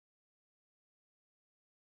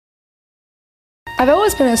I've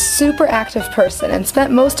always been a super active person and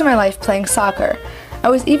spent most of my life playing soccer.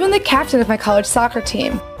 I was even the captain of my college soccer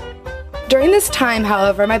team. During this time,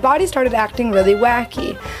 however, my body started acting really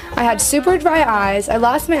wacky. I had super dry eyes, I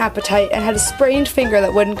lost my appetite, and had a sprained finger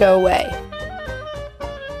that wouldn't go away.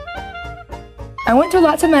 I went through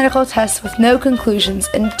lots of medical tests with no conclusions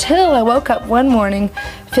until I woke up one morning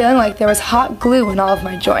feeling like there was hot glue in all of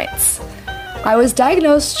my joints. I was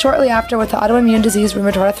diagnosed shortly after with the autoimmune disease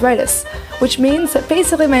rheumatoid arthritis, which means that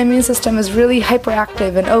basically my immune system is really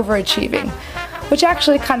hyperactive and overachieving, which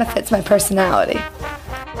actually kind of fits my personality.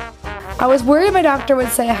 I was worried my doctor would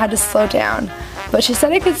say I had to slow down, but she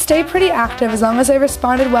said I could stay pretty active as long as I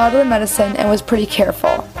responded well to the medicine and was pretty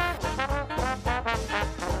careful.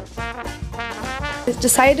 I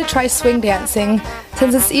decided to try swing dancing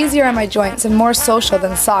since it's easier on my joints and more social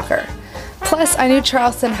than soccer. Plus, I knew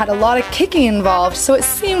Charleston had a lot of kicking involved, so it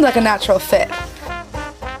seemed like a natural fit.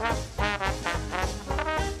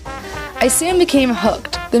 I soon became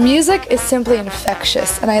hooked. The music is simply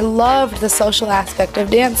infectious, and I loved the social aspect of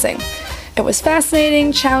dancing. It was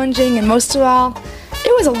fascinating, challenging, and most of all,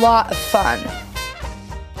 it was a lot of fun.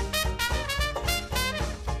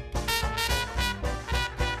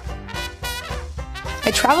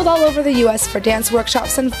 I traveled all over the US for dance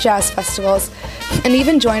workshops and jazz festivals, and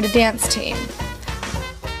even joined a dance team.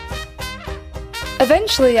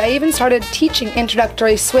 Eventually, I even started teaching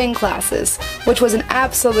introductory swing classes, which was an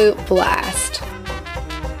absolute blast.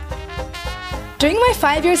 During my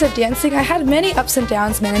 5 years of dancing, I had many ups and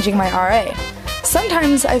downs managing my RA.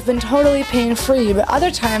 Sometimes I've been totally pain-free, but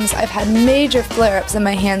other times I've had major flare-ups in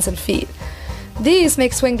my hands and feet. These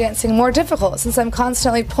make swing dancing more difficult since I'm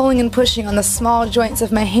constantly pulling and pushing on the small joints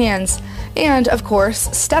of my hands and, of course,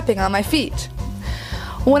 stepping on my feet.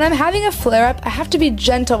 When I'm having a flare-up, I have to be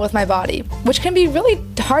gentle with my body, which can be really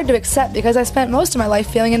hard to accept because I spent most of my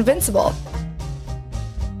life feeling invincible.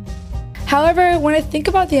 However, when I think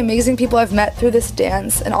about the amazing people I've met through this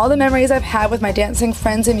dance and all the memories I've had with my dancing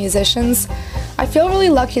friends and musicians, I feel really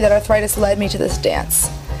lucky that arthritis led me to this dance.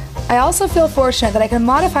 I also feel fortunate that I can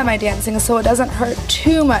modify my dancing so it doesn't hurt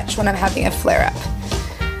too much when I'm having a flare-up.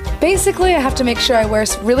 Basically, I have to make sure I wear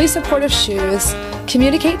really supportive shoes,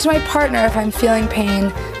 communicate to my partner if I'm feeling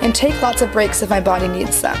pain, and take lots of breaks if my body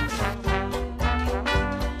needs them.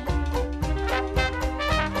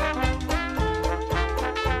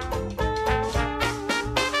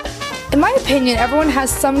 In my opinion, everyone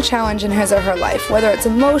has some challenge in his or her life, whether it's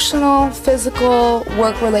emotional, physical,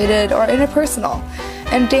 work-related, or interpersonal.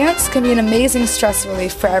 And dance can be an amazing stress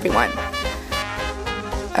relief for everyone.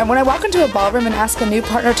 And when I walk into a ballroom and ask a new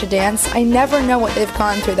partner to dance, I never know what they've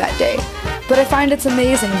gone through that day. But I find it's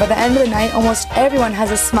amazing. By the end of the night, almost everyone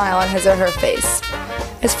has a smile on his or her face.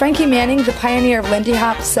 As Frankie Manning, the pioneer of Lindy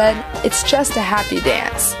Hop, said, "It's just a happy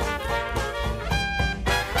dance."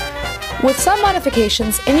 With some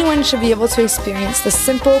modifications, anyone should be able to experience the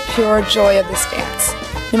simple, pure joy of this dance,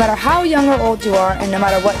 no matter how young or old you are and no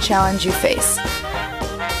matter what challenge you face.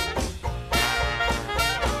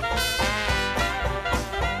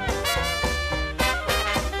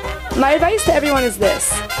 My advice to everyone is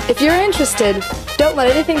this: if you're interested, don't let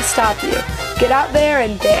anything stop you. Get out there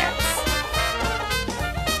and dance.